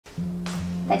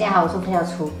大家好，我是冯小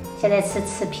厨。现在是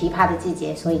吃枇杷的季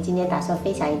节，所以今天打算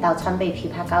分享一道川贝枇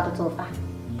杷膏的做法。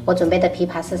我准备的枇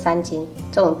杷是3斤，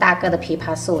这种大个的枇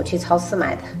杷是我去超市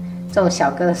买的，这种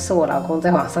小个的是我老公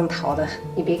在网上淘的。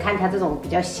你别看它这种比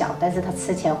较小，但是它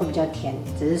吃起来会比较甜，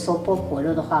只是说剥果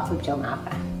肉的话会比较麻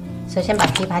烦。首先把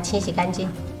枇杷清洗干净，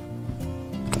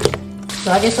主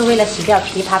要就是为了洗掉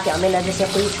枇杷表面的这些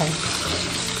灰尘。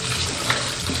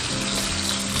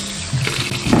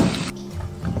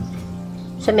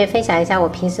顺便分享一下我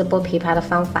平时剥枇杷的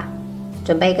方法，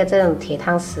准备一个这种铁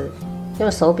汤匙，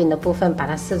用手柄的部分把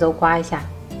它四周刮一下，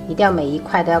一定要每一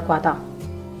块都要刮到。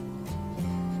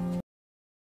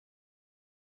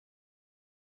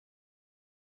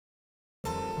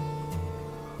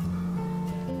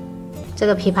这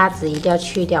个枇杷籽一定要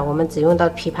去掉，我们只用到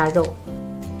枇杷肉。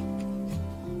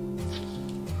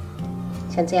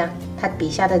像这样，它底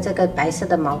下的这个白色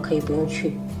的毛可以不用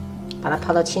去，把它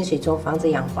泡到清水中，防止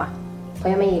氧化。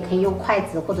朋友们也可以用筷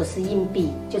子或者是硬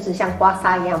币，就是像刮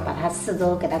痧一样，把它四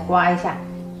周给它刮一下，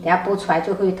等下剥出来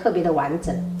就会特别的完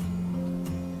整。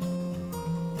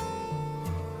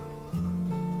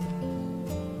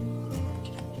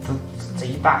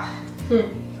贼大。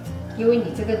因为你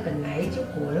这个本来就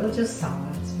果肉就少了，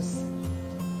是不是？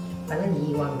反正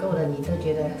你网购的你都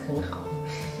觉得很好，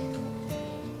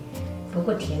不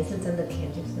过甜是真的甜，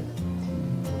就是。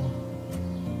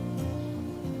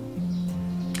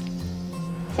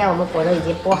现在我们果肉已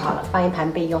经剥好了，放一盘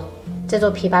备用。这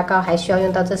做枇杷膏还需要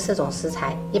用到这4种食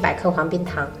材：100克黄冰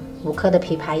糖，5克的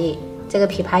枇杷叶。这个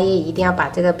枇杷叶一定要把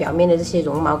这个表面的这些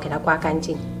绒毛给它刮干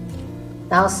净。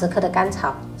然后10克的甘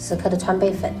草，10克的川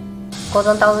贝粉。锅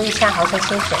中倒入1千毫升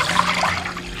清水，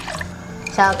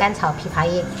下入甘草、枇杷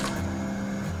叶，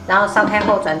然后烧开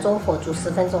后转中火煮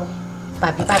10分钟，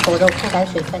把枇杷果肉控干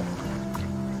水分，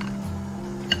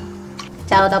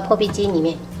加入到破壁机里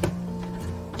面。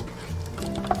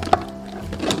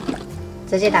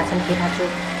直接打成枇杷汁，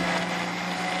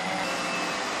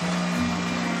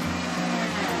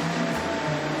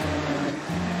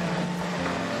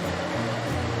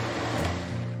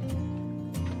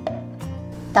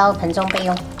倒入盆中备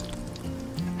用。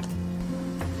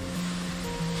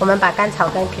我们把甘草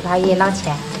跟枇杷叶捞起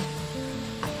来，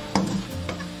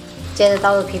接着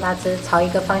倒入枇杷汁，朝一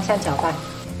个方向搅拌。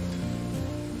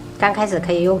刚开始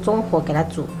可以用中火给它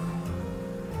煮。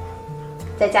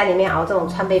在家里面熬这种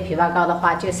川贝枇杷膏的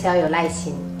话，就是要有耐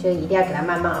心，就一定要给它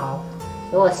慢慢熬。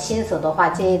如果新手的话，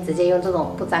建议直接用这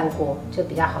种不粘锅，就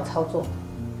比较好操作。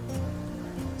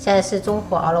现在是中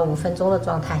火熬了5分钟的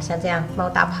状态，像这样冒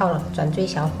大泡了，转最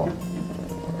小火，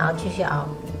然后继续熬。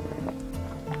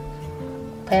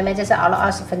朋友们，这是熬了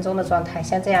20分钟的状态，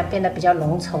像这样变得比较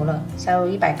浓稠了。加入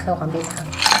100克黄冰糖，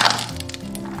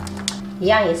一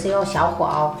样也是用小火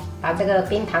熬，把这个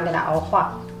冰糖给它熬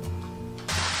化。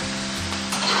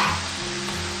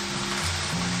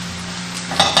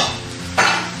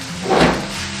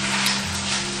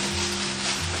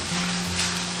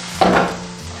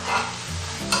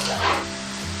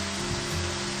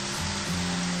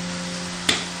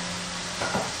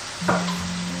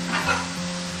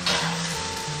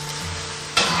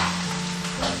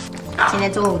今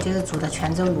天中午就是煮的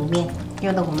泉州卤面，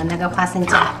用的我们那个花生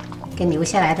酱跟留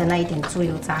下来的那一点猪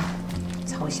油渣，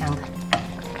超香的。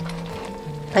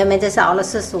朋友们，这是熬了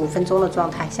45分钟的状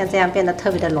态，像这样变得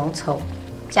特别的浓稠。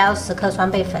加入10克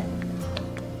川贝粉，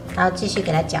然后继续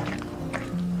给它搅，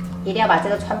一定要把这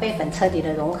个川贝粉彻底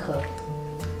的融合。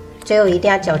最后一定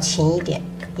要搅勤一点，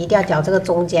一定要搅这个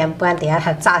中间，不然等下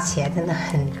它炸起来真的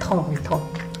很痛很痛。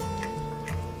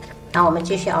然后我们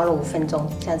继续熬了5分钟，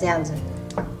像这样子。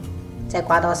在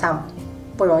刮刀上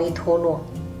不容易脱落，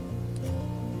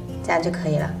这样就可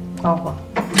以了。关火，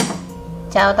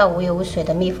加入到无油无水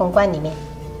的密封罐里面，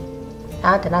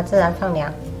然后等它自然放凉。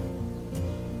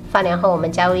放凉后，我们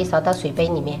加入1勺到水杯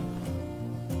里面，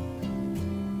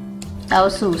倒入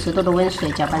40-50度的温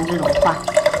水，搅拌至融化。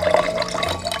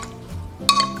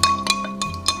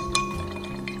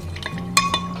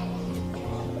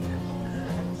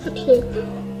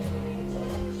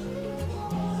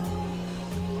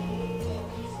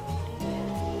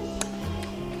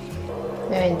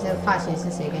妹妹，你这个发型是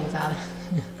谁给你扎的？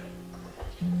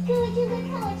各位正在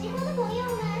看我直播的朋友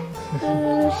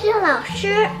们，是老师。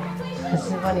老师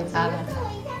帮你扎的，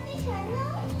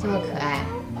这么可爱。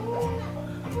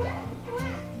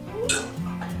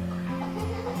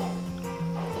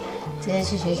今天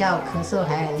去学校咳嗽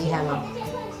还很厉害吗？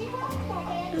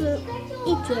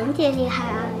一点点厉害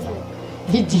而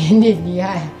已。一点点厉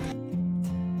害。